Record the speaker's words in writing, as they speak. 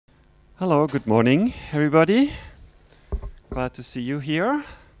Hello, good morning, everybody. Glad to see you here.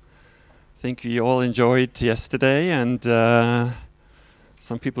 I think we all enjoyed yesterday, and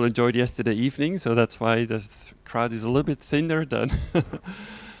some people enjoyed yesterday evening, so that's why the crowd is a little bit thinner than,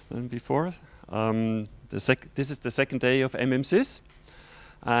 than before. This is the second day of MMSYS,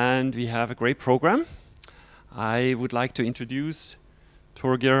 and we have a great program. I would like to introduce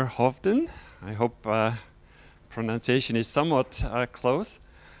Torgeir Hovden. I hope pronunciation is somewhat close.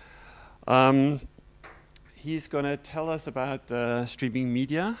 He's going to tell us about streaming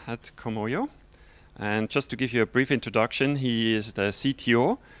media at Comoyo. And just to give you a brief introduction, he is the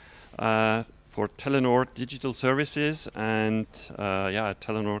CTO for Telenor Digital Services and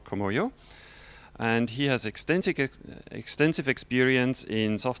Telenor Comoyo. And he has extensive experience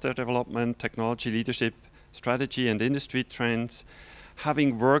in software development, technology leadership, strategy and industry trends,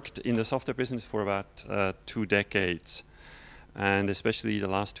 having worked in the software business for about 2 decades. And especially the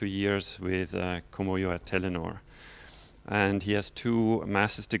last 2 years with Comoyo at Telenor. And he has 2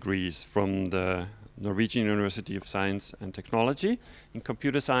 master's degrees from the Norwegian University of Science and Technology in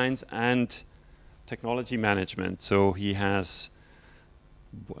computer science and technology management. So he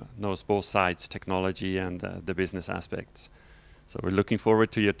knows both sides, technology and the business aspects. So we're looking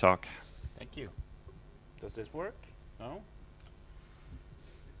forward to your talk. Thank you. Does this work? No?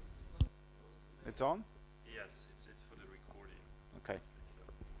 It's on?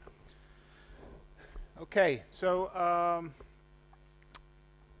 Okay, so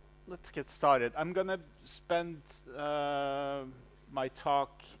let's get started. I'm going to spend my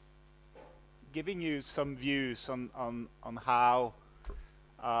talk giving you some views on how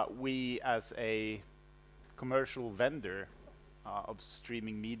we as a commercial vendor of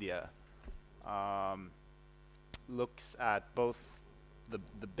streaming media looks at both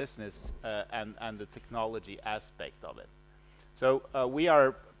the business and the technology aspect of it. So we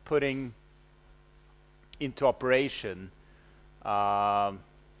are putting into operation the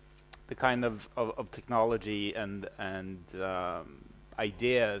kind of technology and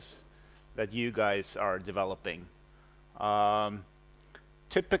ideas that you guys are developing.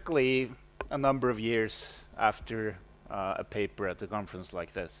 Typically a number of years after a paper at a conference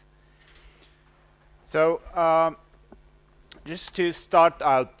like this. So just to start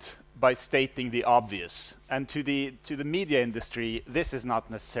out by stating the obvious, and to the media industry this is not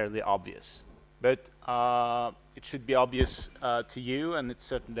necessarily obvious, but it should be obvious to you, and it's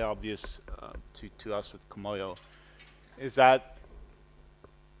certainly obvious to us at Comoyo, is that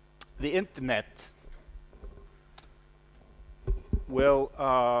the internet will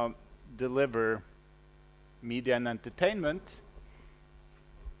deliver media and entertainment,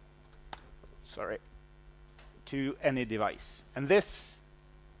 to any device. And this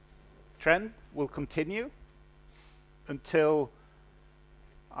trend will continue until,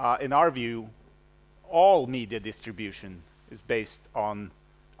 in our view, all media distribution is based on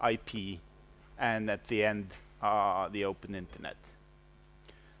IP and at the end the open internet.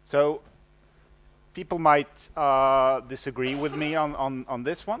 So people might disagree with me on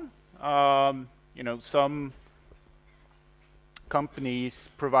this one. You know, some companies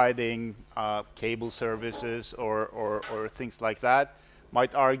providing cable services or things like that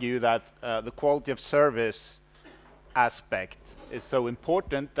might argue that the quality of service aspect is so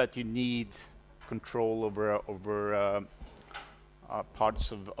important that you need control over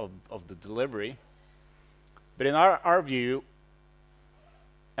parts of the delivery. But in our view,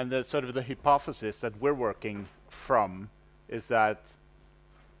 and the sort of the hypothesis that we're working from, is that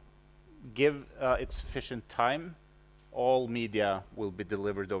give it sufficient time, all media will be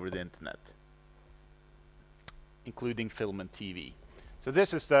delivered over the internet, including film and TV. So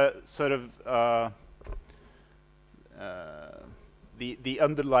this is the sort of the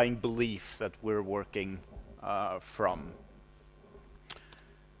underlying belief that we're working from.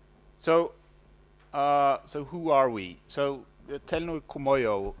 So who are we? So Telenor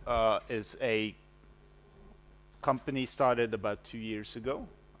Comoyo is a company started about 2 years ago.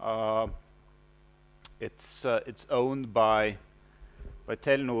 It's owned by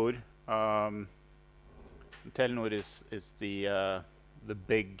Telenor. Telenor is the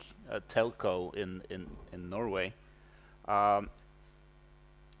big telco in Norway.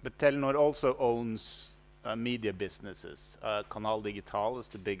 But Telenor also owns media businesses. Canal Digital is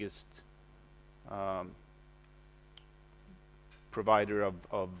the biggest provider of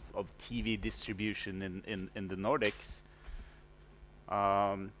TV distribution in the Nordics,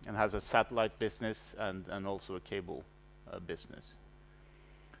 and has a satellite business and also a cable business.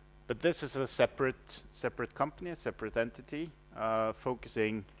 But this is a separate company, a separate entity,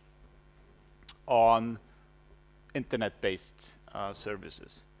 focusing on internet-based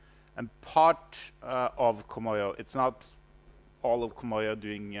services. And part of Comoyo, it's not all of Comoyo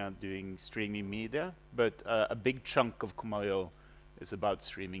doing streaming media, but a big chunk of Comoyo is about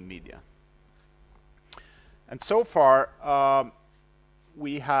streaming media. And so far,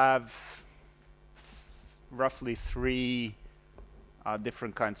 we have roughly 3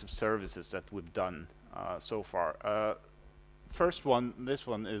 different kinds of services that we've done so far. First one, this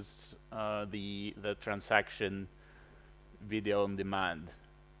one is the transaction video on demand,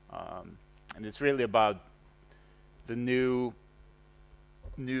 and it's really about the new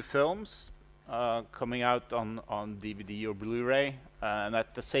films coming out on DVD or Blu-ray, and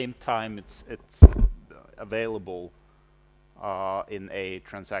at the same time it's available in a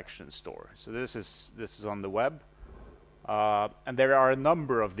transaction store. So this is on the web, and there are a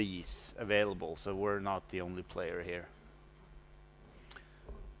number of these available. So we're not the only player here.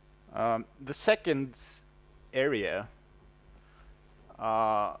 The second area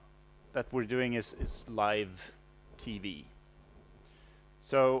that we're doing is live TV.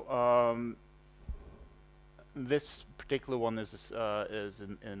 So this particular one is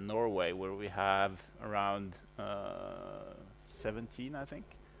in Norway, where we have around 17, I think,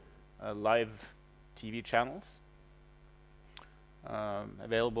 live TV channels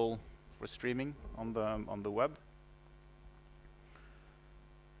available for streaming on the web.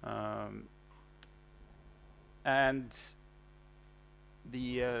 And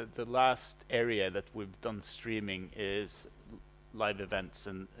the last area that we've done streaming is live events,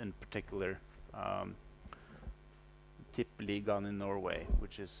 and in particular Tippeligaen in Norway,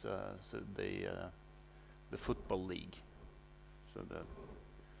 which is so the football league, so the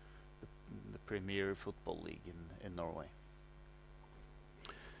premier football league in Norway.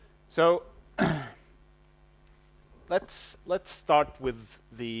 So let's start with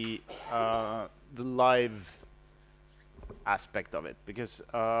the live aspect of it, because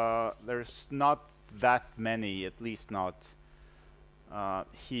there's not that many, at least not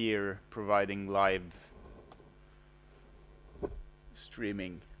here, providing live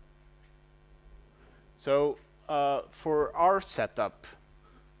streaming. So for our setup,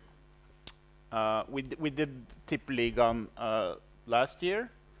 we did Tippeligaen last year,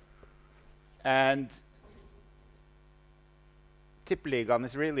 and Tippeligaen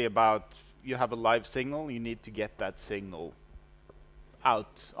is really about, you have a live signal, you need to get that signal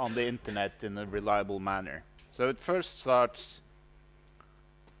out on the internet in a reliable manner. So it first starts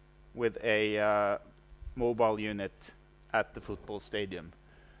with a mobile unit at the football stadium.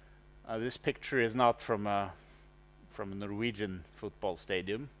 This picture is not from a Norwegian football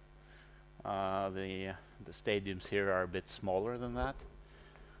stadium. The stadiums here are a bit smaller than that.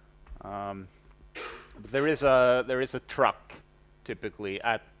 But there is a truck typically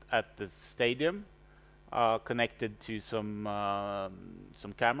at the stadium, connected to some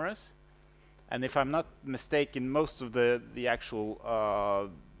cameras, and if I'm not mistaken, most of the actual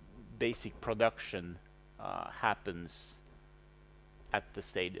basic production happens at the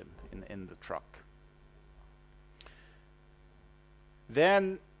stadium in the truck.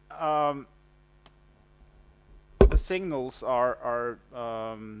 Then the signals are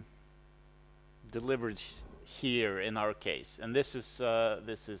delivered here in our case, and this is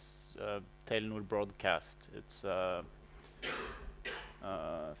Telenor Broadcast. It's a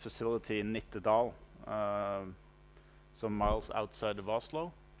facility in Nittedal, some miles outside of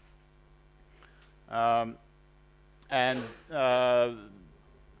Oslo. And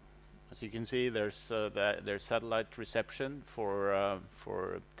as you can see, there's satellite reception for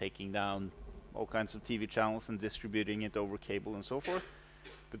taking down all kinds of TV channels and distributing it over cable and so forth.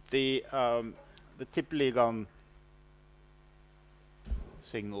 But the Tippeligaen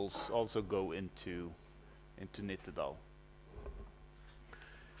signals also go into Nittedal.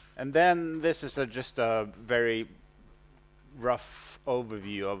 And then this is just a very rough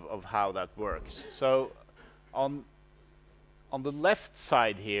overview of how that works. So on the left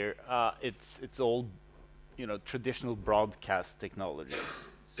side here, it's all, you know, traditional broadcast technologies.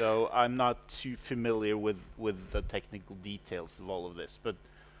 So I'm not too familiar with the technical details of all of this, but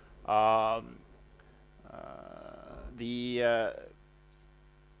the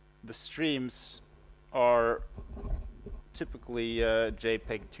streams are typically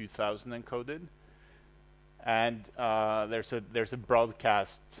JPEG 2000 encoded, and there's a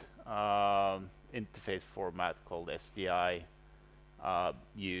broadcast interface format called SDI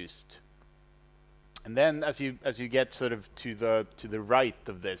used. And then as you get sort of to the right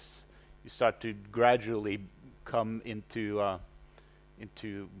of this, you start to gradually come into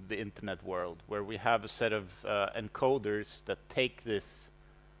the internet world, where we have a set of encoders that take this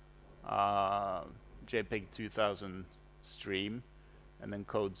JPEG 2000 stream and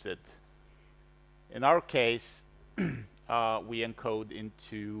encodes it. In our case, we encode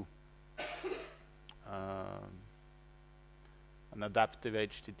into an adaptive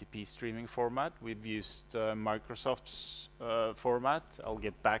HTTP streaming format. We've used Microsoft's format. I'll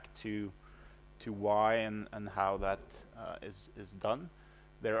get back to why and how that is done.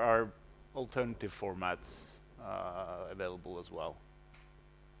 There are alternative formats available as well.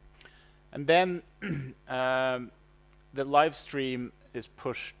 And then the live stream is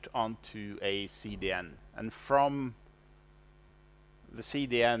pushed onto a CDN, and from the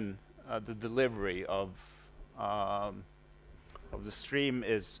CDN, the delivery of the stream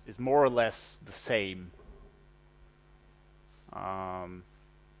is more or less the same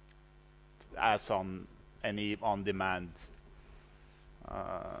as on any on-demand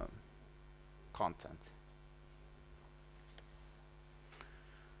content.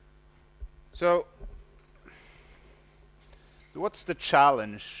 So what's the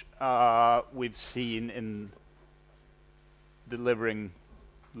challenge we've seen in delivering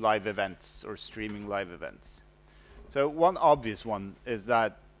live events or streaming live events? So one obvious one is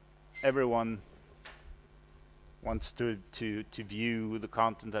that everyone wants to view the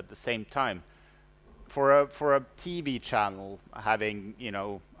content at the same time. For a TV channel, having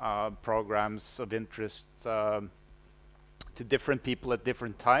programs of interest to different people at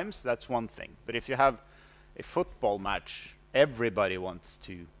different times, that's one thing. But if you have a football match, everybody wants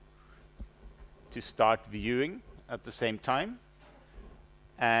to start viewing at the same time,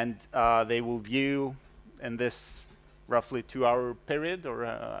 and they will view in this roughly 2-hour period or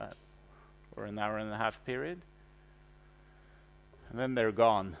an hour and a half period, and then they're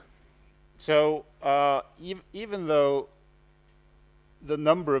gone. So even though the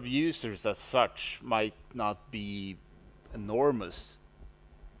number of users as such might not be enormous,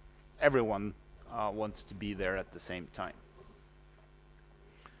 everyone wants to be there at the same time.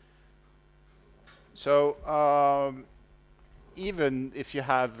 So even if you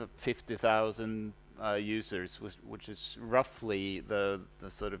have 50,000 users, which is roughly the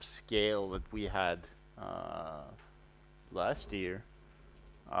sort of scale that we had last year,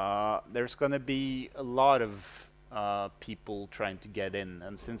 there's going to be a lot of people trying to get in,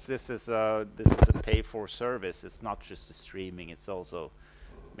 and since this is a pay-for service, it's not just the streaming; it's also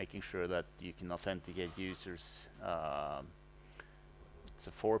making sure that you can authenticate users. It's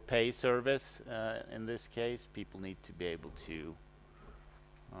a for-pay service in this case. People need to be able to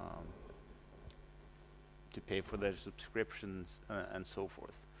pay for their subscriptions and so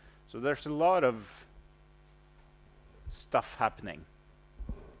forth. So there's a lot of stuff happening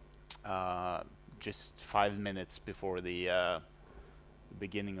just 5 minutes before the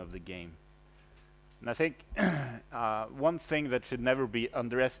beginning of the game. And I think one thing that should never be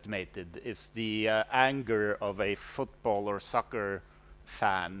underestimated is the anger of a football or soccer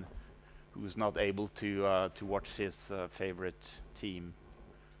fan who's not able to watch his favorite team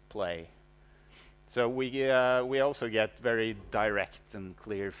play. So we also get very direct and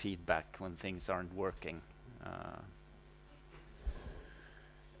clear feedback when things aren't working.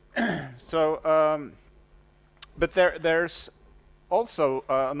 But there's also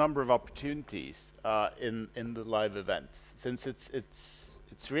a number of opportunities in the live events, since it's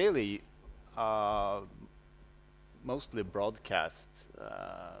really mostly a broadcast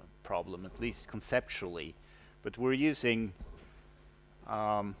problem, at least conceptually. But we're using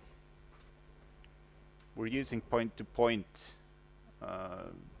point-to-point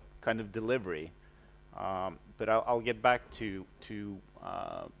kind of delivery. But I'll get back to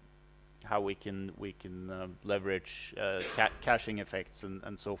how we can leverage caching effects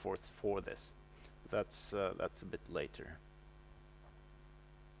and so forth for this. That's a bit later.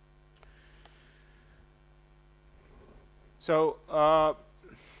 So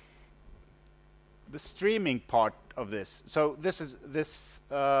the streaming part of this. So this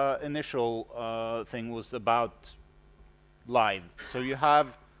initial thing was about live. So you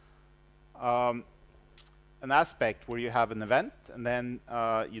have an aspect where you have an event, and then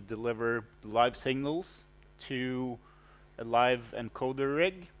you deliver the live signals to a live encoder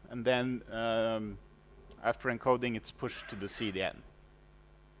rig, and then after encoding, it's pushed to the CDN.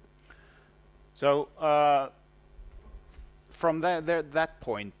 So from that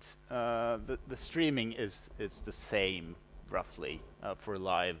point, the streaming is the same roughly for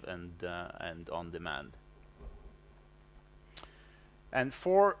live and on demand. And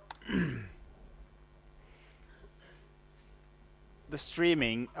for the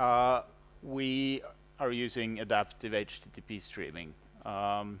streaming, we are using adaptive HTTP streaming.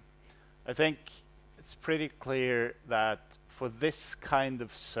 I think it's pretty clear that for this kind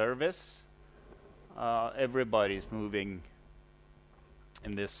of service, everybody's moving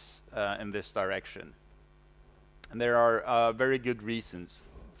in this direction, and there are very good reasons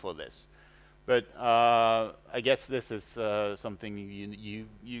for this. But I guess this is something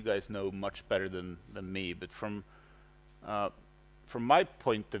you guys know much better than me. But from my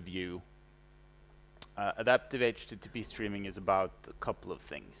point of view, adaptive HTTP streaming is about a couple of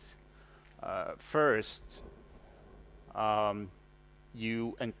things. First,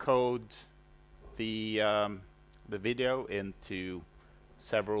 you encode the video into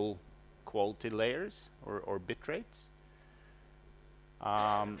several quality layers or bit rates,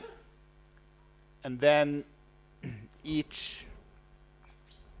 and then each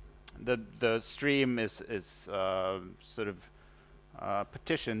the stream is sort of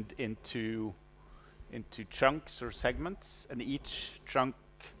partitioned into chunks or segments, and each chunk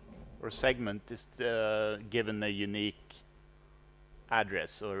or segment is given a unique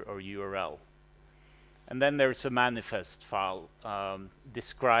address or URL. And then there's a manifest file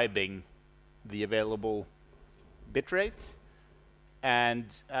describing the available bit rates and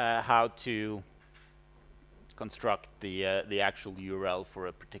how to construct the actual URL for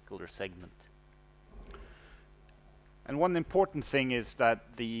a particular segment. And one important thing is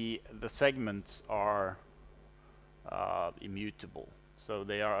that the segments are immutable, so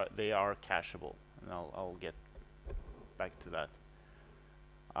they are cacheable, and I'll get back to that.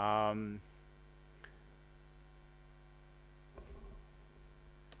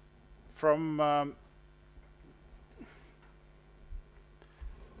 From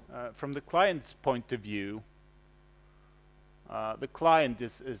the client's point of view, the client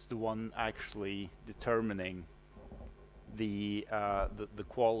is the one actually determining the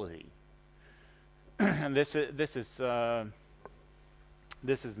quality, and this is an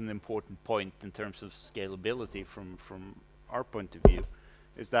important point in terms of scalability from our point of view,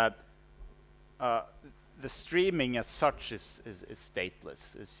 is that the streaming as such is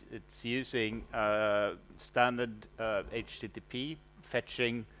stateless. It's using standard HTTP,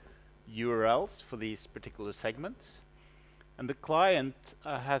 fetching URLs for these particular segments, and the client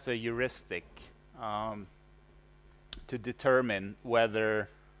has a heuristic to determine whether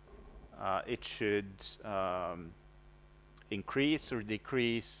it should increase or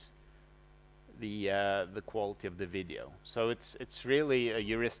decrease the quality of the video. So it's really a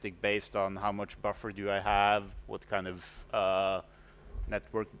heuristic based on how much buffer do I have, what kind of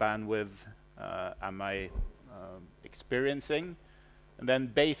network bandwidth am I experiencing, and then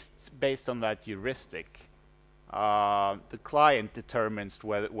based on that heuristic, the client determines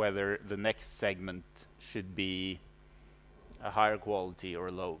whether the next segment should be a higher quality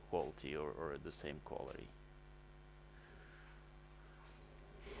or low quality or the same quality.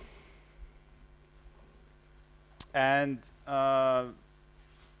 And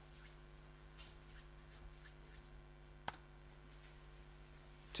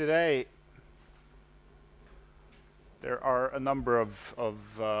today there are a number of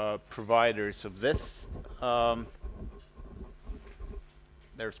providers of this.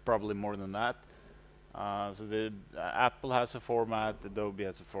 There's probably more than that. So Apple has a format, Adobe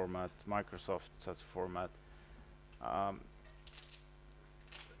has a format, Microsoft has a format.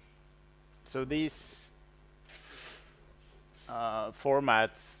 So these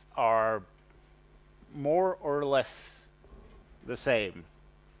formats are more or less the same,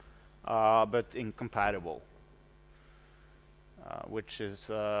 but incompatible, which is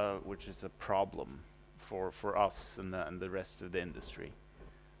a problem for us and the rest of the industry.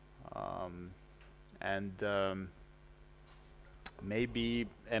 Maybe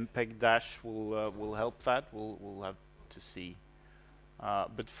MPEG Dash will help that. We'll have to see.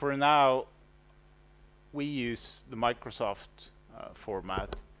 But for now, we use the Microsoft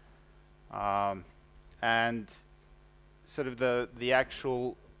format, and sort of the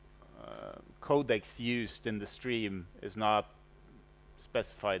actual codecs used in the stream is not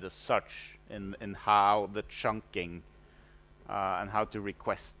specified as such in how the chunking and how to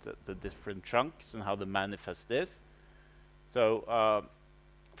request the different chunks and how the manifest is. So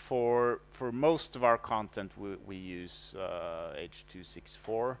for most of our content we use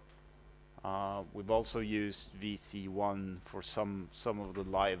H.264. We've also used VC1 for some of the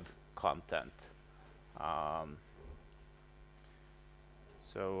live content.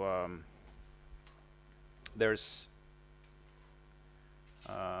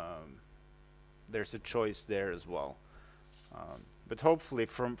 There's a choice there as well. But hopefully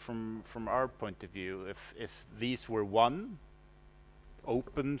from our point of view, if these were one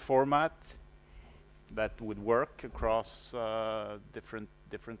open format that would work across different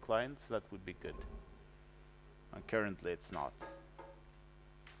clients, that would be good. And currently it's not.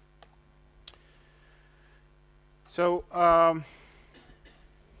 So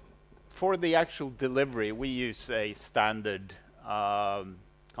for the actual delivery, we use a standard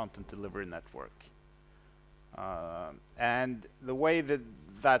content delivery network. And the way that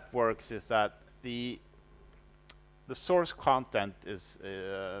that works is that the source content is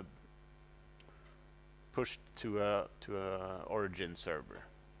pushed to a origin server.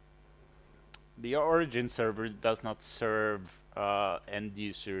 The origin server does not serve end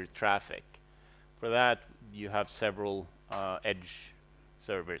user traffic. For that, you have several edge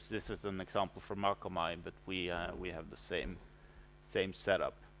servers. This is an example from Akamai, but we have the same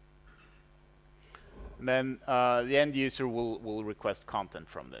setup. And then the end user will request content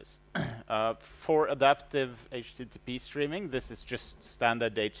from this. For adaptive HTTP streaming, this is just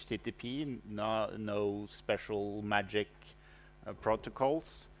standard HTTP, no special magic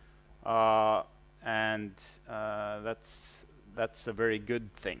protocols, and that's a very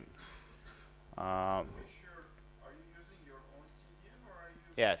good thing. Are you using your own CDN or are you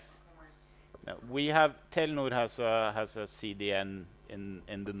using Yes. No, we have Telenor has a CDN in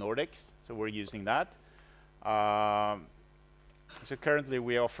the Nordics, so we're using that. So currently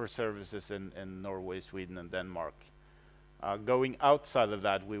we offer services in Norway, Sweden, and Denmark. Going outside of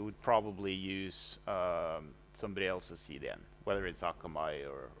that, we would probably use somebody else's CDN, whether it's Akamai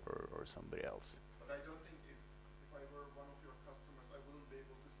or somebody else. But I don't think if I were one of your customers, I wouldn't be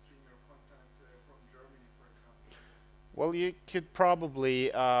able to stream your content from Germany, for example. Well, you could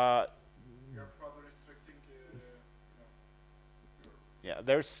probably You're probably restricting yeah,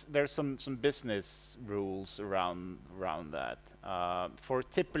 there's some business rules around that. For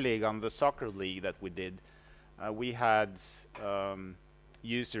Tipper League, on the soccer league that we did, we had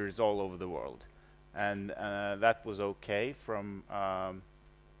users all over the world, and that was okay from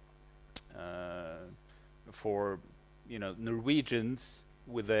for Norwegians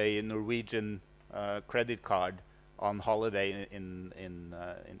with a Norwegian credit card on holiday in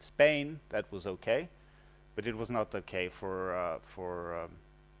Spain. That was okay. But it was not okay for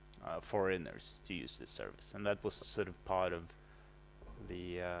foreigners to use this service, and that was sort of part of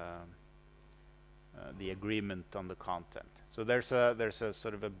the agreement on the content. So there's a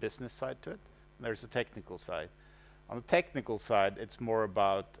sort of a business side to it. And there's a technical side. On the technical side, it's more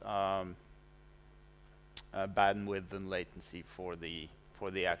about bandwidth and latency for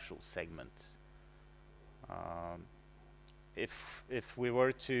the actual segments. If we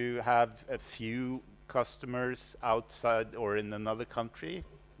were to have a few customers outside or in another country,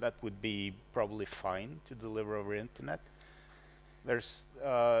 that would be probably fine to deliver over internet. There's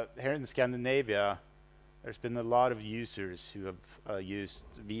here in Scandinavia, there's been a lot of users who have used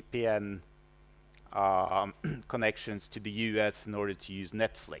VPN connections to the US in order to use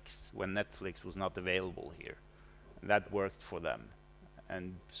Netflix when Netflix was not available here. And that worked for them,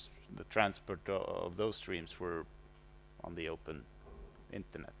 and the transport of those streams were on the open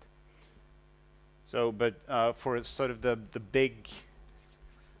internet. So, but for sort of the big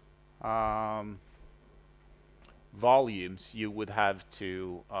volumes, you would have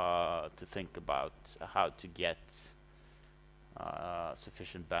to think about how to get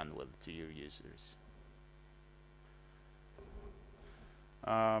sufficient bandwidth to your users.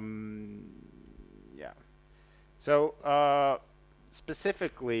 Yeah. So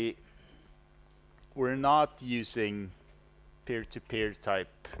specifically, we're not using peer-to-peer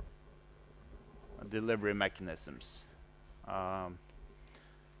type delivery mechanisms,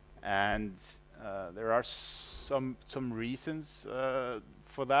 and there are some reasons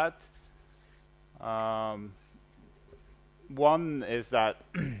for that. One is that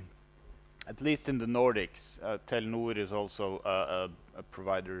at least in the Nordics, Telenor is also a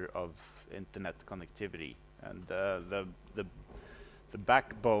provider of internet connectivity, and the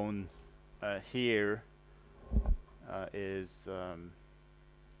backbone here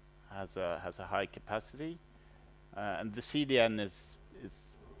has a high capacity, and the CDN is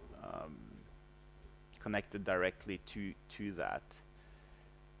connected directly to that.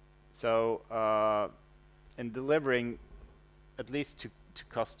 So in delivering, at least to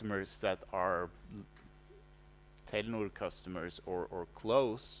customers that are Telenor customers or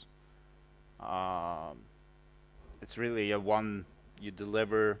close, it's really a one, you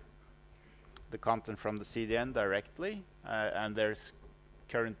deliver the content from the CDN directly, and there's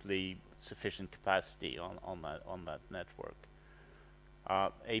currently sufficient capacity on that network.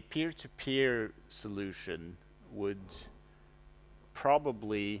 A peer-to-peer solution would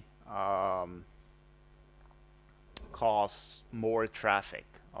probably cause more traffic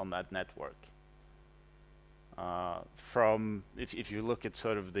on that network. From if you look at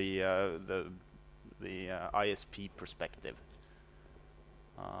sort of the ISP perspective,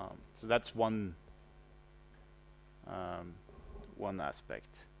 so that's one aspect.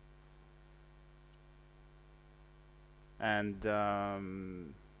 and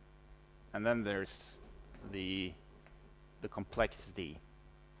then there's the complexity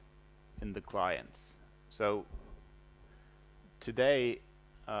in the clients. So today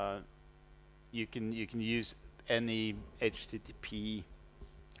you can use any HTTP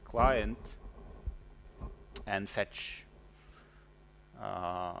client and fetch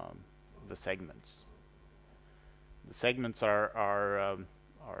the segments. The segments are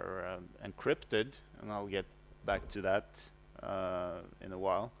encrypted, and I'll get back to that in a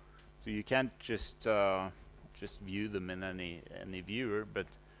while. So you can't just view them in any viewer, but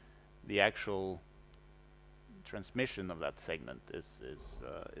the actual transmission of that segment is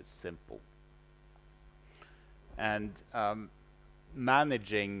simple. And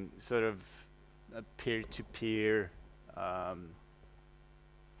managing sort of a peer-to-peer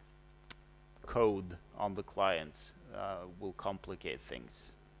code on the clients will complicate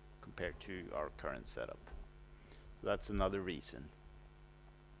things compared to our current setup. So that's another reason.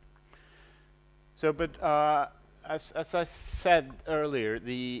 So, but as I said earlier,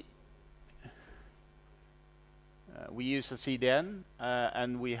 we use a CDN,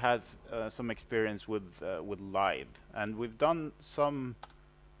 and we have some experience with live, and we've done some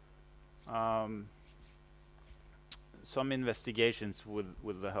investigations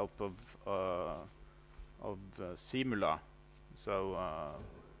with the help of Simula. So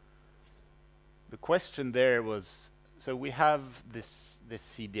the question there was, so we have this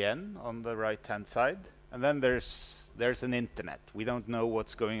CDN on the right hand side, and then there's an internet. We don't know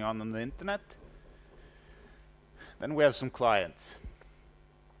what's going on the internet. Then we have some clients.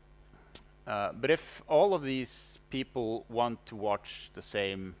 But if all of these people want to watch the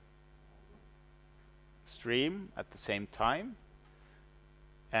same stream at the same time,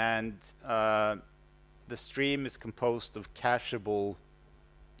 and the stream is composed of cacheable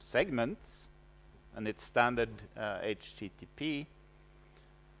segments, and it's standard HTTP,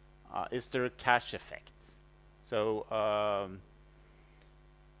 is there a cache effect? So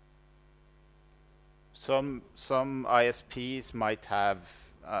some ISPs might have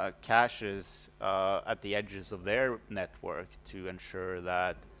caches at the edges of their network to ensure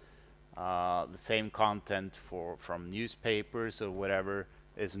that the same content from newspapers or whatever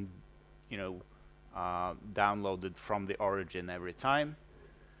isn't, downloaded from the origin every time.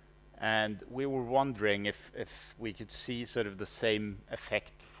 And we were wondering if we could see sort of the same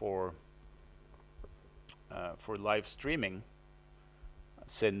effect for live streaming,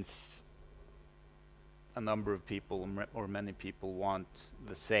 since a number of people or many people want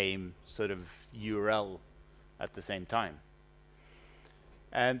the same sort of URL at the same time.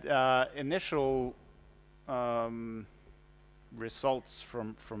 And initial results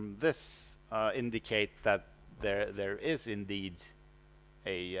from this indicate that there is indeed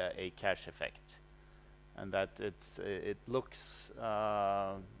a cache effect, and that it looks,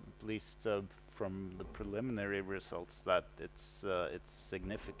 at least from the preliminary results, that it's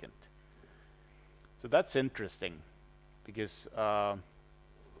significant. So that's interesting, because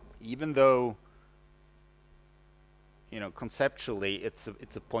even though conceptually it's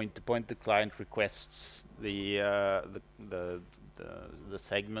a point-to-point, the client requests the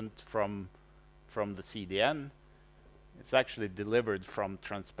segment from the CDN. It's actually delivered from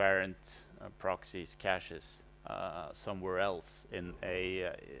transparent proxies caches somewhere else in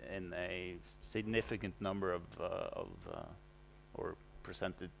a significant number of or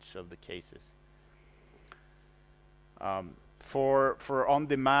percentage of the cases. For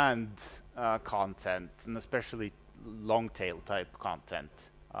on-demand content, and especially long-tail type content,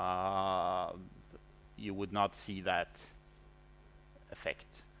 you would not see that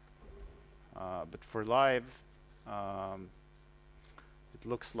effect. But for live, it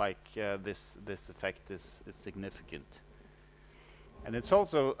looks like this effect is significant. And it's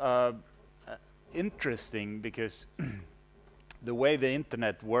also interesting because the way the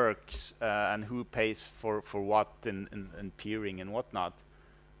internet works and who pays for what in peering and whatnot,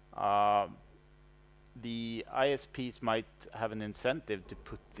 the ISPs might have an incentive to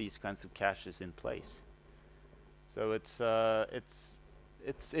put these kinds of caches in place. So it's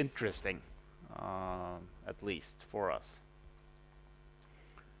interesting, at least for us.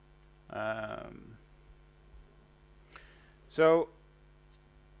 So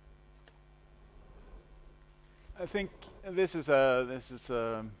I think this is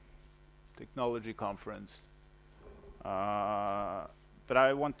a technology conference, but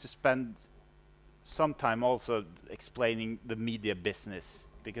I want to spend some time also explaining the media business,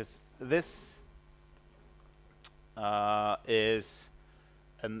 because this is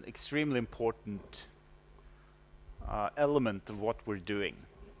an extremely important element of what we're doing.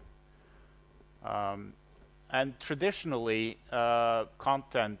 And traditionally,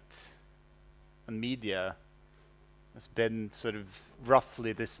 content and media has been sort of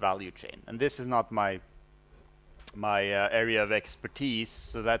roughly this value chain. And this is not my area of expertise,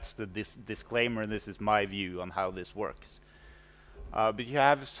 so that's the disclaimer. This is my view on how this works. But you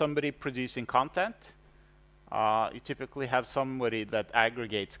have somebody producing content. You typically have somebody that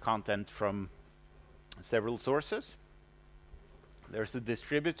aggregates content from several sources. There's the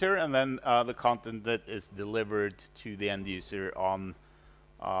distributor, and then the content that is delivered to the end user on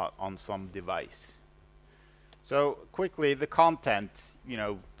some device. So quickly, the content, you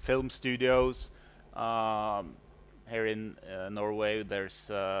know, film studios. Here in Norway, there's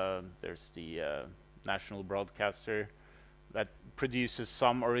the national broadcaster that produces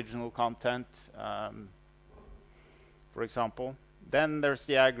some original content, for example. Then there's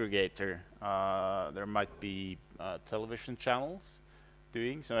the aggregator. There might be television channels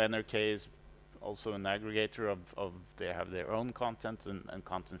doing. So NRK is also an aggregator of they have their own content and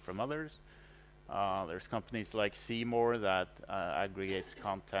content from others. There's companies like Seymour that aggregates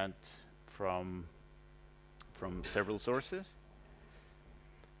content from several sources.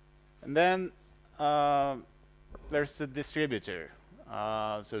 And then there's the distributor.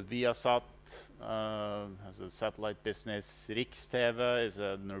 So Viasat has a satellite business. Riks-TV is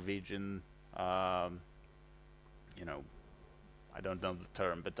a Norwegian, you know, I don't know the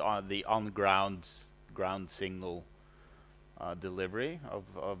term, but the on-ground ground signal delivery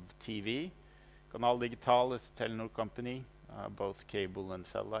of TV. Canal Digital is a Telenor company, both cable and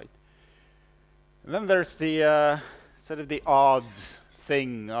satellite. And then there's the sort of the odd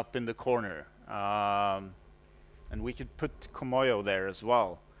thing up in the corner, and we could put Comoyo there as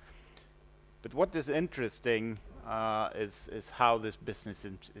well. But what is interesting is how this business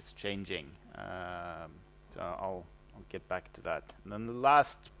is changing. So I'll get back to that. And then the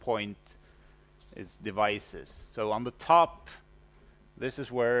last point is devices. So on the top, this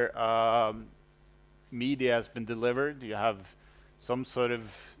is where media has been delivered. You have some sort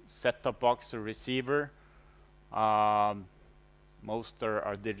of set-top box or receiver. Most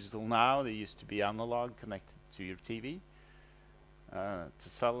are digital now. They used to be analog, connected to your TV. It's a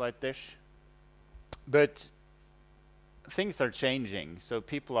satellite dish. But things are changing. So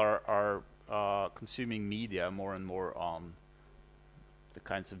people are consuming media more and more on the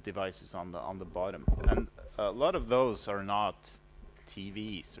kinds of devices on the bottom. And a lot of those are not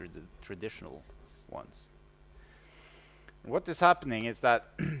TVs or the traditional ones. What is happening is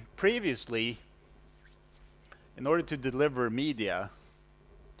that previously, in order to deliver media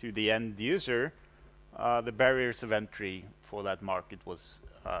to the end user, the barriers of entry for that market was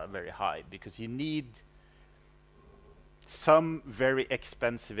very high, because you need some very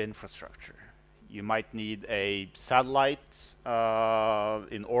expensive infrastructure. You might need a satellite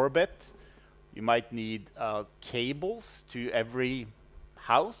in orbit. You might need cables to every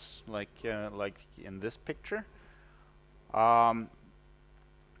house, like in this picture. And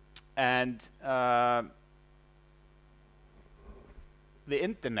the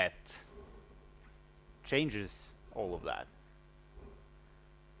internet changes all of that.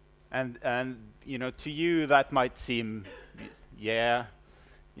 And you know, to you that might seem, yeah,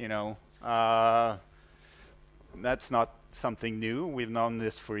 you know, that's not something new. We've known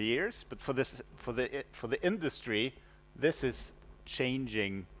this for years. But for the industry, this is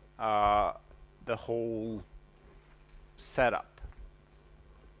changing the whole setup,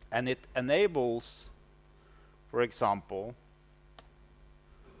 and it enables, for example,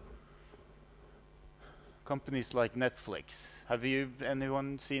 companies like Netflix. Have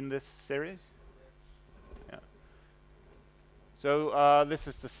anyone seen this series? Yeah. So this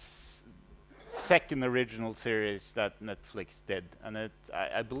is the second original series that Netflix did, and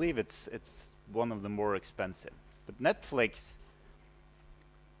I believe it's one of the more expensive. But Netflix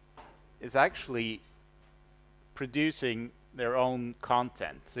is actually producing their own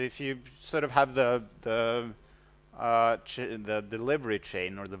content. So if you sort of have the delivery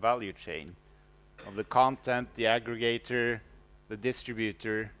chain or the value chain of the content, the aggregator, the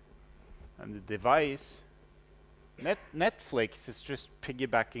distributor, and the device, Netflix is just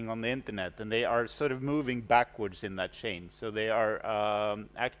piggybacking on the internet, and they are sort of moving backwards in that chain. So they are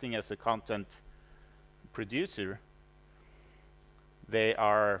acting as a content producer. They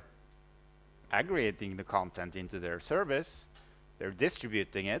are aggregating the content into their service. They're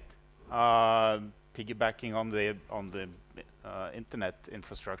distributing it, piggybacking on the internet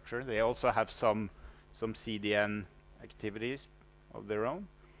infrastructure. They also have some CDN activities of their own.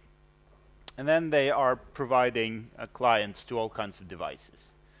 And then they are providing clients to all kinds of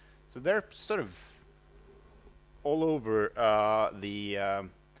devices. So they're sort of all over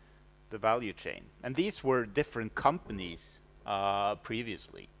the the value chain. And these were different companies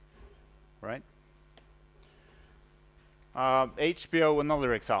previously, right? HBO,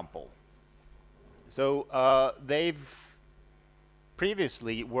 another example. So they've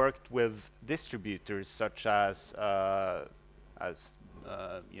previously worked with distributors such as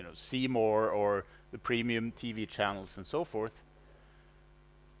you know, Seymour or the premium TV channels and so forth.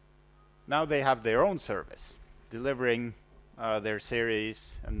 Now they have their own service, delivering their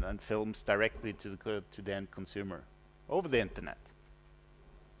series and films directly to the end consumer over the internet.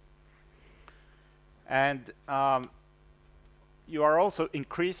 And you are also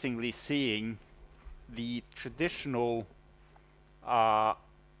increasingly seeing the traditional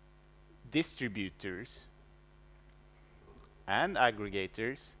distributors and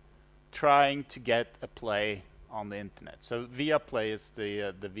aggregators trying to get a play on the internet. So Viaplay is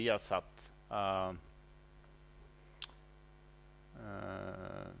the Viasat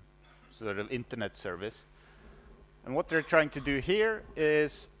sort of internet service. And what they're trying to do here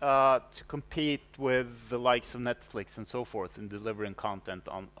is to compete with the likes of Netflix and so forth in delivering content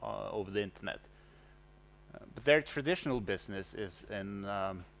on over the internet. But their traditional business is in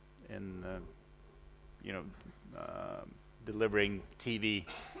you know, delivering TV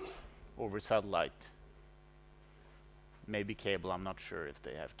over satellite, maybe cable. I'm not sure if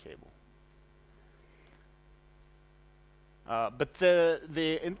they have cable. But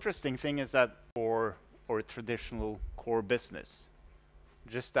the interesting thing is that for a traditional core business,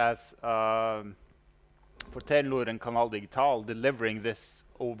 just as for Telenor and Canal Digital, delivering this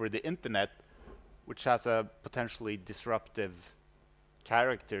over the internet, which has a potentially disruptive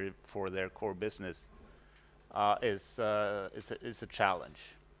character for their core business, is a challenge.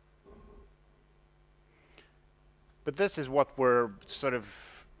 But this is what we're sort of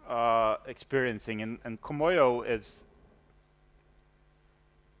experiencing, and Comoyo is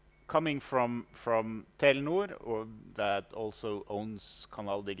coming from Telenor, or that also owns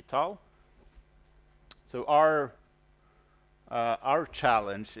Canal Digital. So our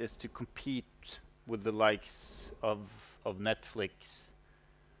challenge is to compete with the likes of Netflix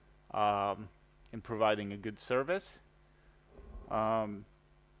in providing a good service.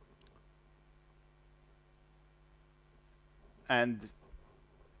 And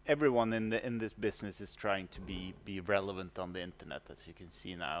everyone in this business is trying to be relevant on the internet, as you can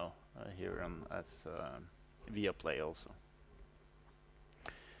see now here on Viaplay also.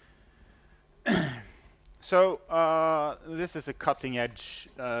 So this is a cutting-edge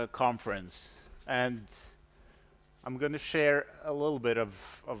conference, and I'm going to share a little bit of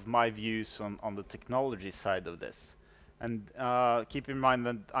my views on the technology side of this. And keep in mind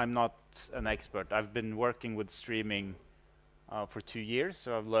that I'm not an expert. I've been working with streaming for 2 years,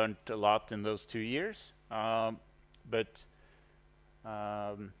 so I've learned a lot in those 2 years. But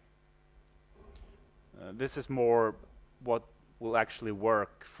this is more what will actually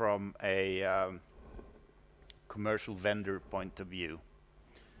work from a commercial vendor point of view.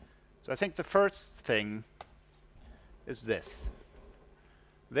 So I think the first thing is this.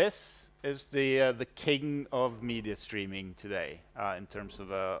 This is the king of media streaming today in terms of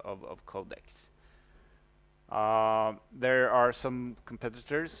codecs. There are some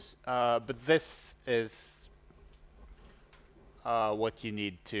competitors, but this is what you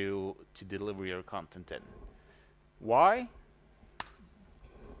need to deliver your content in. Why?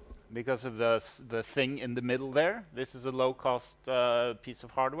 Because of the thing in the middle there. This is a low-cost piece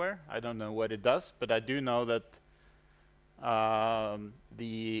of hardware. I don't know what it does, but I do know that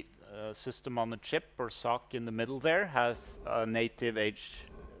the system on the chip, or SoC, in the middle there has a native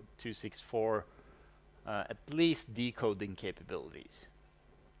H.264 at least decoding capabilities.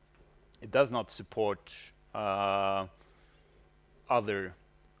 It does not support other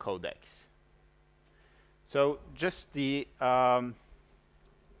codecs. So just the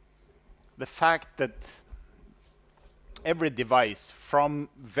fact that every device from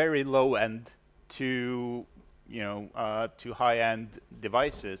very low end to to high-end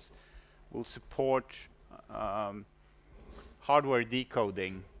devices will support hardware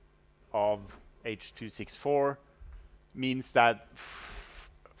decoding of H.264 means that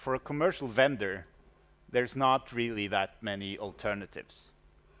for a commercial vendor, there's not really that many alternatives.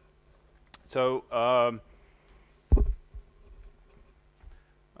 So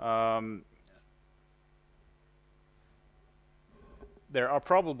there are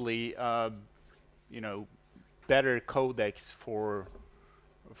probably better codecs for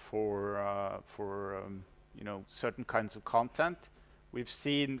certain kinds of content. We've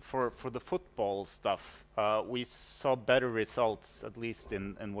seen for the football stuff, we saw better results, at least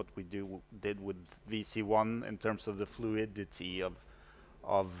in what we did with VC1, in terms of the fluidity of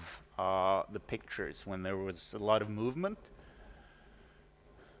of the pictures when there was a lot of movement.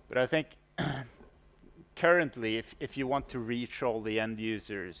 But I think currently, if you want to reach all the end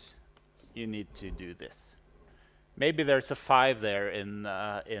users, you need to do this. Maybe there's a 5 there in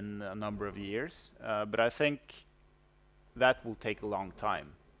a number of years, but I think that will take a long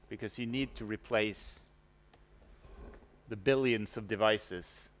time, because you need to replace the billions of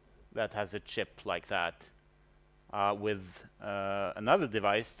devices that has a chip like that with another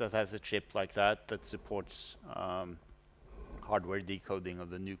device that has a chip like that that supports hardware decoding of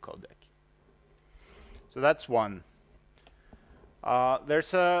the new codec. So that's one.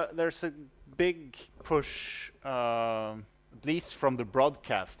 There's a big push, at least from the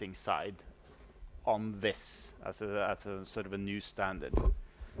broadcasting side, on this as a sort of a new standard.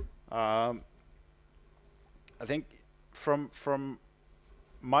 I think from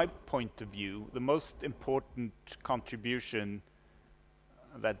my point of view, the most important contribution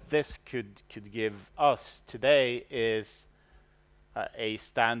that this could give us today is a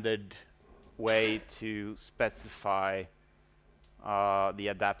standard way to specify the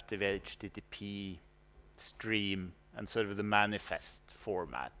adaptive HTTP stream and sort of the manifest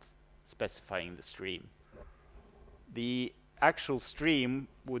format, specifying the stream. The actual stream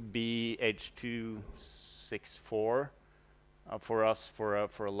would be H.264 for us for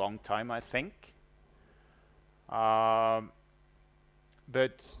a long time, I think. But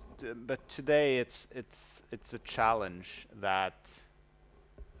today it's a challenge that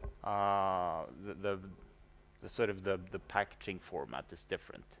the sort of the packaging format is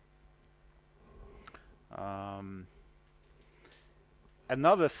different.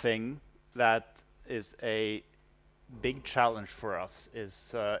 Another thing that is a big challenge for us is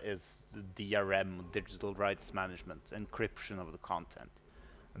the DRM, digital rights management, encryption of the content.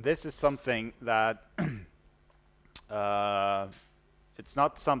 And this is something that it's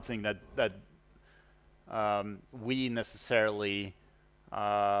not something that we necessarily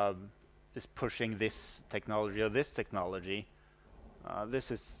is pushing this technology or this technology.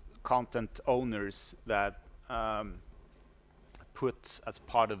 This is content owners that put as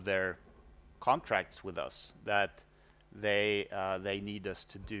part of their contracts with us that they need us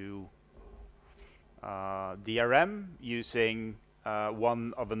to do DRM using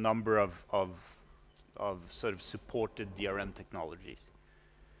one of a number of sort of supported DRM technologies.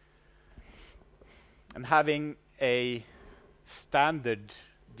 And having a standard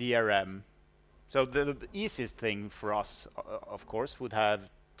DRM, so the easiest thing for us, of course, would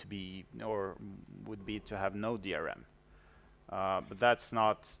be to have no DRM. But that's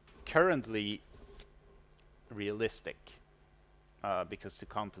not currently realistic because the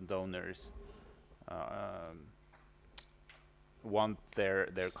content owners want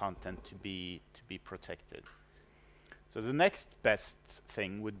their content to be protected. So the next best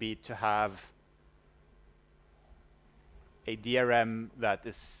thing would be to have a DRM that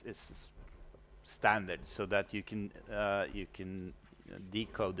is standard, so that you can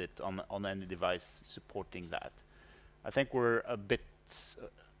decode it on any device supporting that. I think we're a bit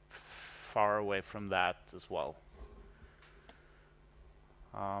far away from that as well.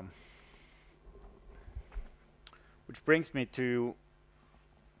 Which brings me to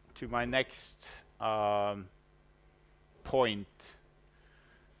my next point.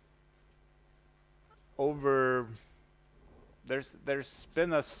 There's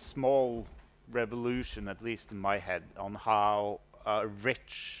been a small revolution, at least in my head, on how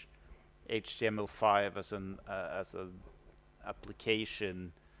rich HTML5 as an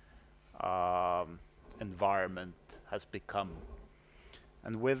application environment has become.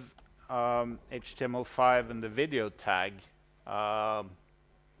 And with HTML5 and the video tag,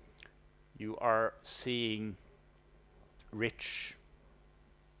 you are seeing rich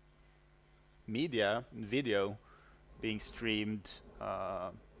media and video being streamed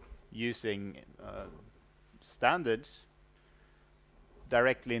using standards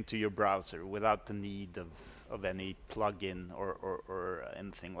directly into your browser without the need of any plugin or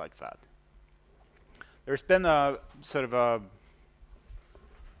anything like that. There's been a sort of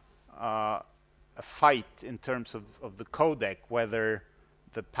a fight in terms of the codec, whether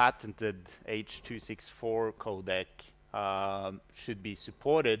the patented H.264 codec should be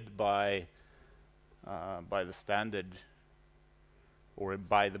supported by the standard or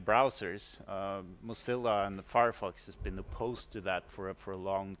by the browsers. Mozilla and Firefox has been opposed to that for a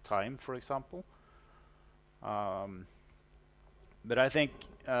long time, for example. But I think,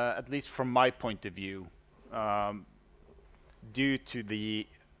 at least from my point of view, due to the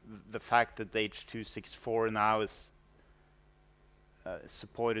fact that H.264 now is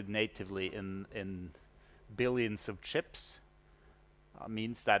supported natively in billions of chips,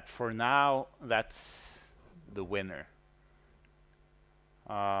 means that for now, that's the winner.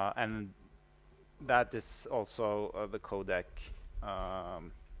 And that is also the codec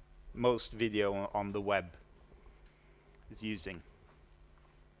most video on the web is using.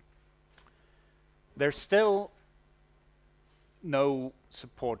 There's still no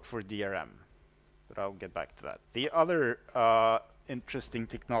support for DRM, but I'll get back to that. The other interesting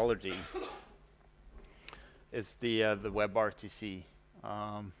technology is the WebRTC,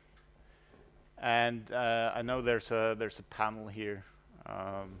 and I know there's a panel here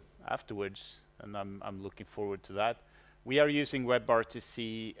afterwards, and I'm looking forward to that. We are using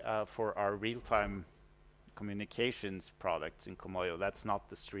WebRTC for our real-time communications products in Comoyo. That's not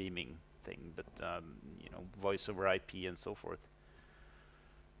the streaming thing, but you know, voice over IP and so forth.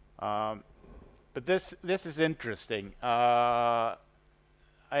 But this is interesting. I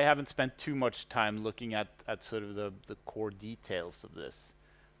haven't spent too much time looking at sort of the core details of this.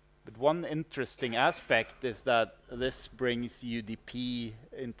 But one interesting aspect is that this brings UDP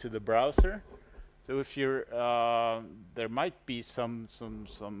into the browser. So if you're, there might be some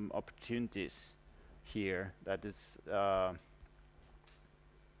opportunities here that is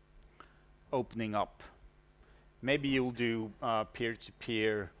opening up. Maybe you'll do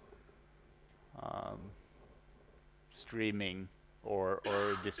peer-to-peer streaming or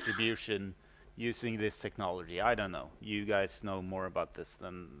distribution using this technology. I don't know. You guys know more about this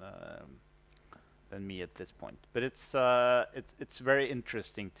than me at this point. But it's very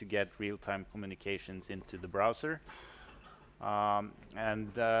interesting to get real-time communications into the browser,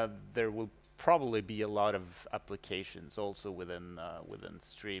 and there will probably be a lot of applications also within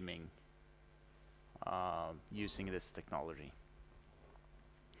streaming using this technology.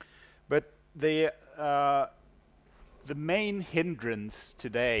 But the main hindrance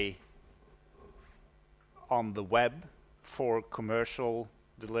today on the web for commercial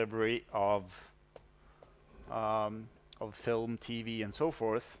delivery of film, TV, and so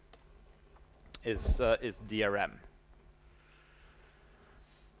forth is DRM.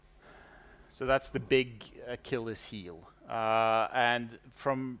 So that's the big Achilles heel. And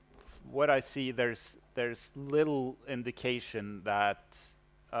from what I see, there's little indication that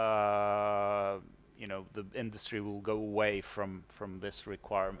you know, the industry will go away from this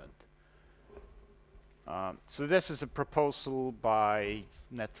requirement. So this is a proposal by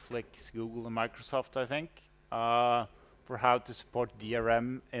Netflix, Google, and Microsoft, I think, for how to support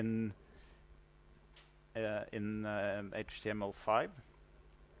DRM in HTML5. I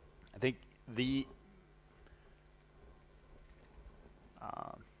think the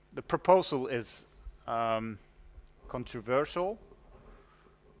proposal is controversial.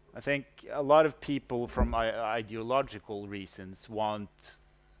 I think a lot of people, from ideological reasons,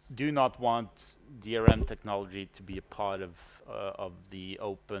 do not want DRM technology to be a part of the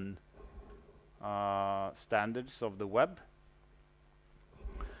open standards of the web.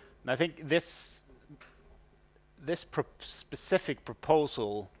 And I think this specific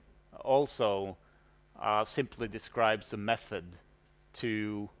proposal also simply describes a method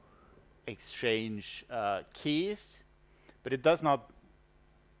to exchange keys, but it does not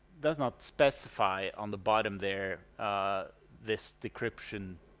specify on the bottom there this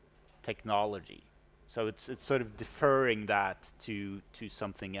decryption technology. So it's sort of deferring that to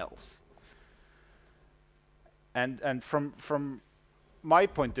something else. And from my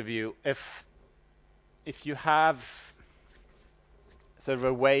point of view, if you have sort of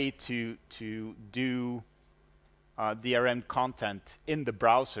a way to do DRM content in the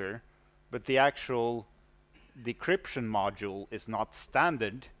browser, but the actual decryption module is not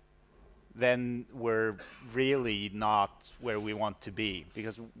standard, then we're really not where we want to be.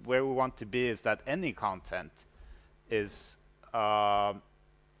 Because where we want to be is that any content is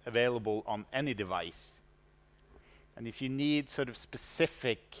available on any device. And if you need sort of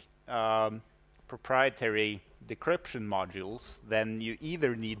specific proprietary decryption modules, then you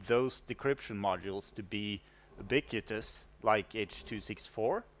either need those decryption modules to be ubiquitous, like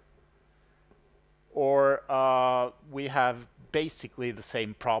H.264, or we have basically the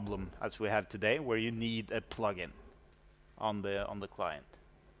same problem as we have today, where you need a plugin on the client,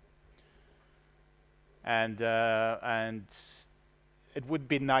 and it would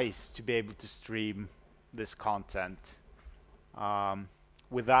be nice to be able to stream this content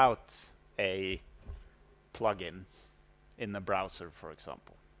without a plugin in the browser, for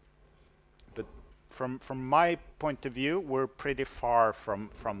example. But from my point of view, we're pretty far from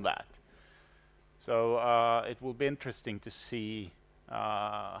that. So it will be interesting to see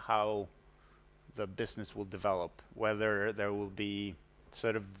how the business will develop, whether there will be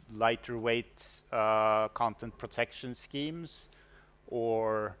sort of lighter weight content protection schemes,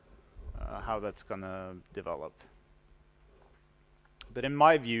 or how that's going to develop. But in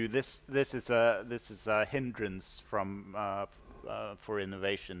my view, this is a hindrance from for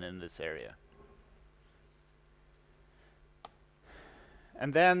innovation in this area.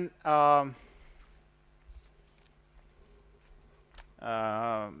 And then I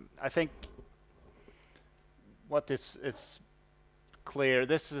think what is clear,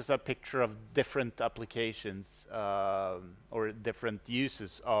 this is a picture of different applications or different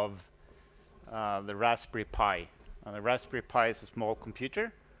uses of the Raspberry Pi. The Raspberry Pi is a small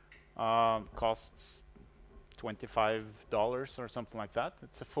computer, costs $25 or something like that.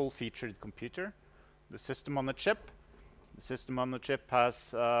 It's a full-featured computer. The system on the chip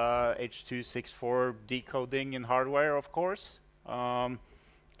has H.264 decoding in hardware, of course. Can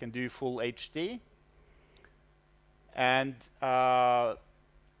do full HD. And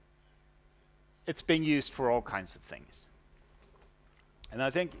it's being used for all kinds of things. And I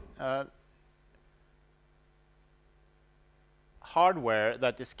think hardware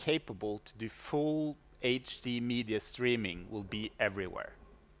that is capable to do full HD media streaming will be everywhere.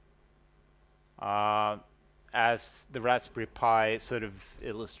 As the Raspberry Pi sort of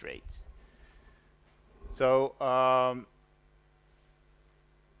illustrates. So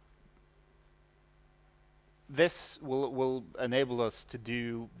this will enable us to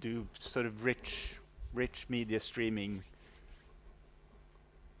do sort of rich media streaming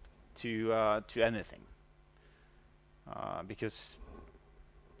to anything, because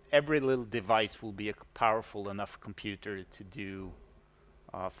every little device will be a powerful enough computer to do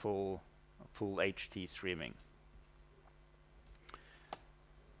full HD streaming.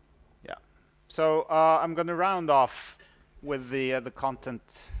 Yeah. So I'm going to round off with the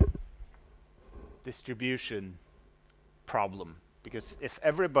content distribution problem, because if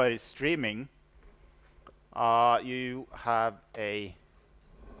everybody's streaming, you have a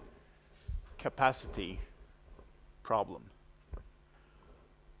capacity problem.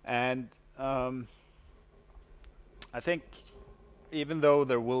 And I think even though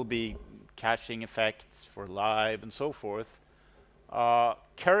there will be caching effects for live and so forth,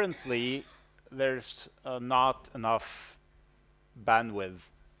 currently there's not enough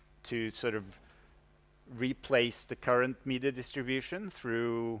bandwidth to sort of replace the current media distribution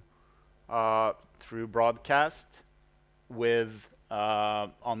through broadcast with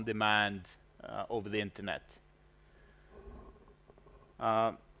on-demand over the internet.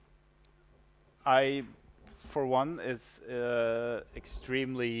 I, for one, is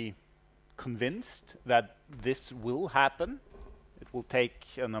extremely convinced that this will happen. It will take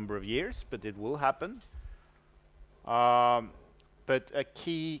a number of years, but it will happen. But a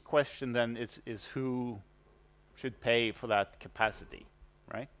key question then is who should pay for that capacity,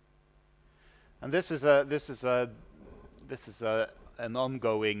 right? And this is an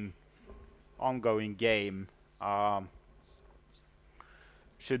ongoing game.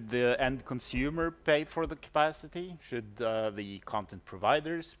 Should the end consumer pay for the capacity? Should the content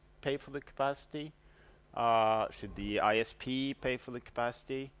providers pay for the capacity? Should the ISP pay for the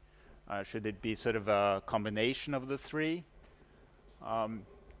capacity? Should it be sort of a combination of the three?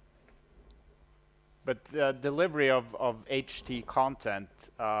 But the delivery of HT content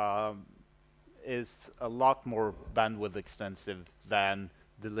is a lot more bandwidth extensive than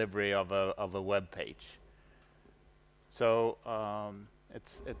delivery of a web page. So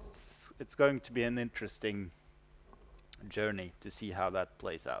it's going to be an interesting journey to see how that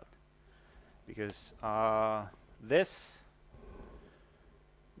plays out, because this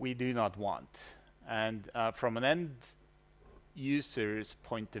we do not want, and from an end user's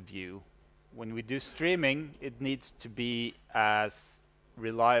point of view, when we do streaming, it needs to be as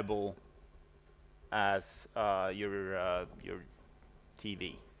reliable as your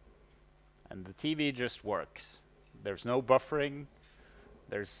TV, and the TV just works. There's no buffering,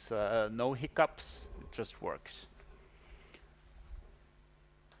 there's no hiccups, it just works.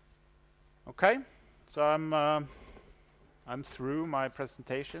 Okay, so I'm through my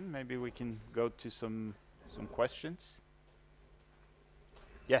presentation. Maybe we can go to some questions.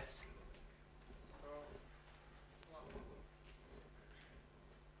 Yes.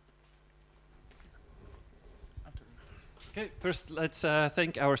 Okay, first let's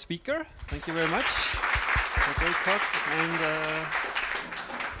thank our speaker. Thank you very much for a great talk. And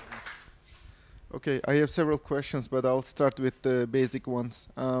okay, I have several questions, but I'll start with the basic ones.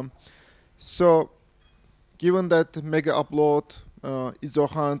 So, given that Mega Upload,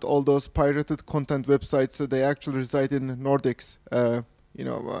 Izohunt, all those pirated content websites, they actually reside in Nordics. You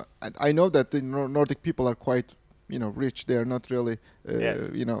know, I know that the Nordic people are quite, you know, rich. They are not really,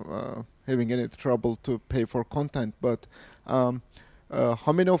 yes, you know, having any trouble to pay for content. But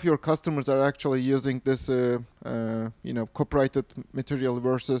how many of your customers are actually using this, copyrighted material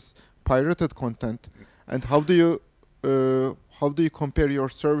versus pirated content, and how do you compare your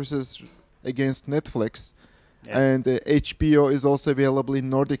services against Netflix? Yeah. And HBO is also available in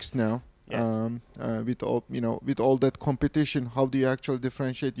Nordics now. Yes. With all that competition, how do you actually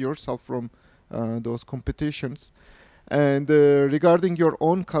differentiate yourself from those competitions? And regarding your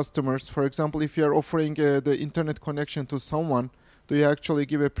own customers, for example, if you are offering the internet connection to someone, do you actually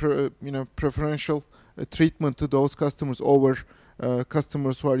give a preferential treatment to those customers over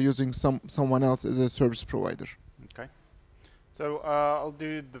customers who are using someone else as a service provider? Okay. So I'll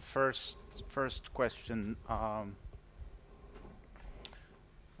do the first question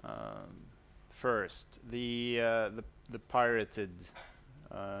first. The pirated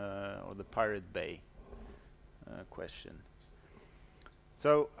or the Pirate Bay question.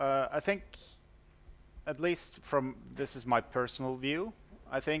 So I think, at least from this is my personal view,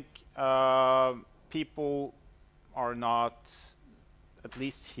 I think people are not, at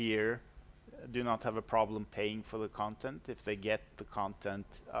least here, do not have a problem paying for the content if they get the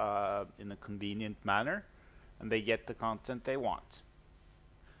content in a convenient manner and they get the content they want.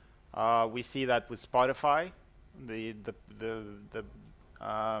 We see that with Spotify. The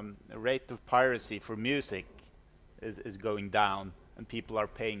rate of piracy for music is going down, and people are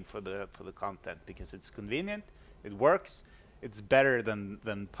paying for the content because it's convenient, it works, it's better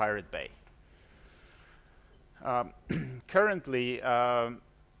than Pirate Bay. Currently,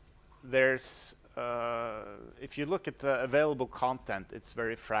 there's if you look at the available content, it's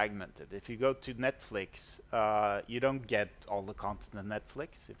very fragmented. If you go to Netflix, you don't get all the content on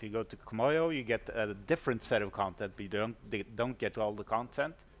Netflix. If you go to Comoyo, you get a different set of content, but you don't get all the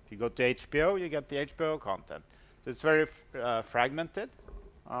content. If you go to HBO, you get the HBO content. So it's very fragmented.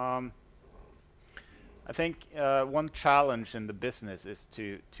 I think one challenge in the business is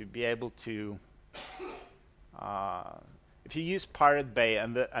to be able to if you use Pirate Bay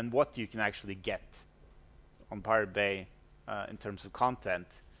and what you can actually get on Pirate Bay in terms of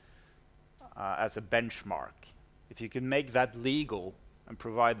content as a benchmark, if you can make that legal and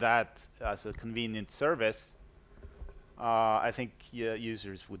provide that as a convenient service, I think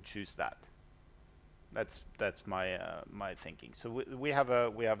users would choose that. That's my my thinking. So we have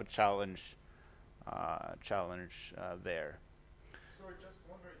a challenge there. So I'm just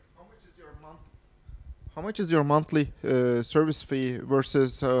wondering, how much is your monthly service fee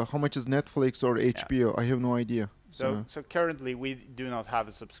versus how much is Netflix or HBO? I have no idea. So currently we do not have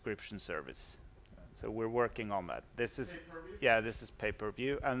a subscription service. So we're working on that. This is pay-per-view? Yeah, this is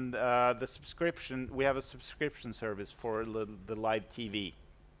pay-per-view, and the subscription, we have a subscription service for the live TV.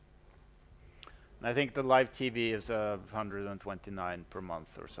 And I think the live TV is 129 per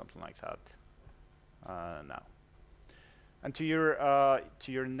month or something like that now. And to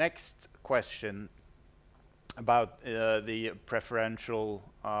your next question about the preferential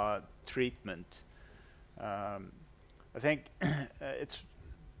treatment, I think it's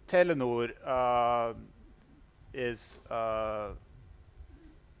Telenor is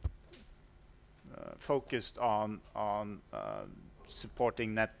focused on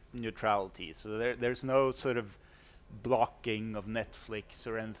supporting net neutrality. So there's no sort of blocking of Netflix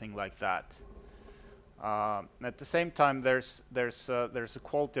or anything like that. At the same time, there's a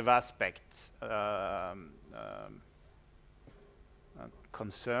quality of aspect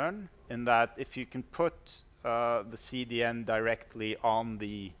concern in that if you can put the CDN directly on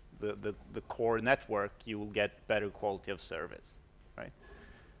the core network, you will get better quality of service, right?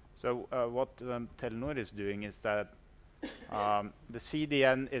 So what Telenor is doing is that the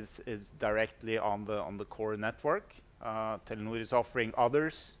CDN is directly on the core network. Telenor is offering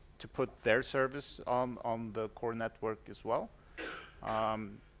others to put their service on the core network as well,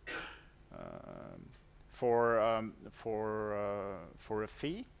 for a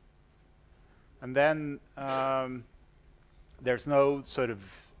fee. And then there's no sort of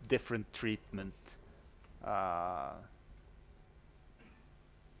different treatment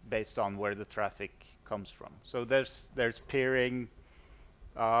based on where the traffic comes from. So there's peering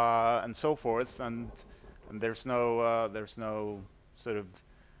and so forth, and there's no sort of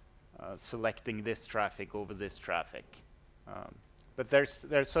selecting this traffic over this traffic. But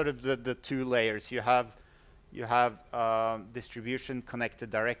there's sort of the two layers. You have distribution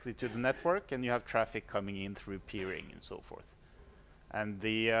connected directly to the network, and you have traffic coming in through peering and so forth. And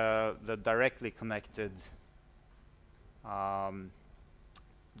the directly connected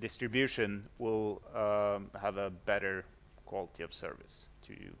distribution will have a better quality of service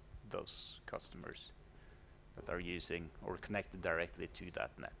to those customers that are using or connected directly to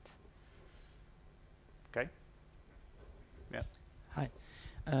that net. Okay? Yeah. Hi.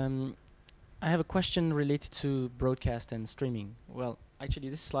 I have a question related to broadcast and streaming. Well, actually,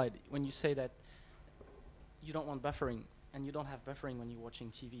 this slide, when you say that you don't want buffering, and you don't have buffering when you're watching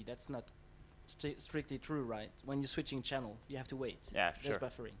TV, that's not strictly true, right? When you're switching channel, you have to wait. Yeah, There's sure.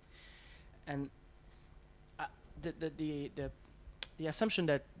 buffering. And the assumption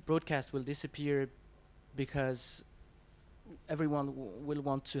that broadcast will disappear because everyone will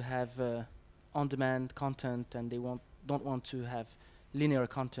want to have on-demand content, and they don't want to have linear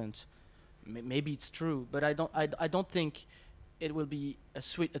content. Maybe it's true, but I don't think it will be a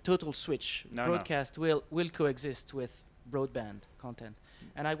total switch. No, Broadcast will coexist with broadband content,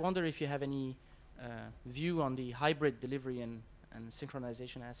 and I wonder if you have any view on the hybrid delivery and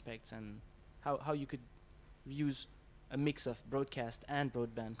synchronization aspects, and how you could use a mix of broadcast and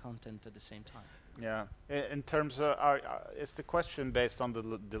broadband content at the same time. Yeah. In terms of, is the question based on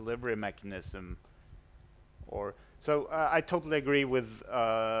the delivery mechanism, or so? I totally agree with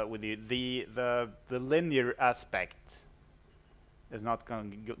you. The linear aspect is not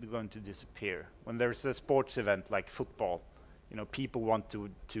going to disappear. When there's a sports event like football, you know, people want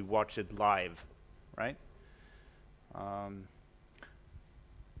to watch it live, right?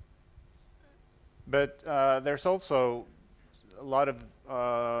 But there's also a lot of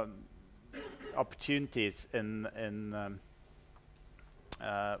opportunities in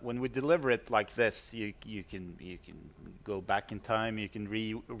when we deliver it like this. You can go back in time. You can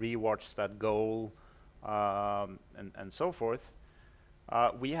rewatch that goal and so forth.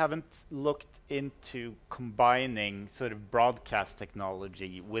 We haven't looked into combining sort of broadcast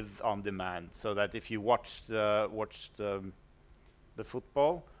technology with on-demand, so that if you watch the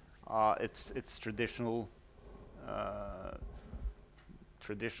football, it's traditional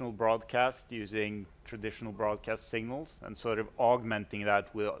broadcast using traditional broadcast signals and sort of augmenting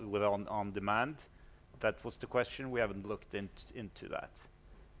that with on-demand. That was the question. We haven't looked into that.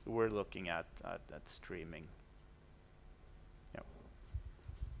 So we're looking at streaming.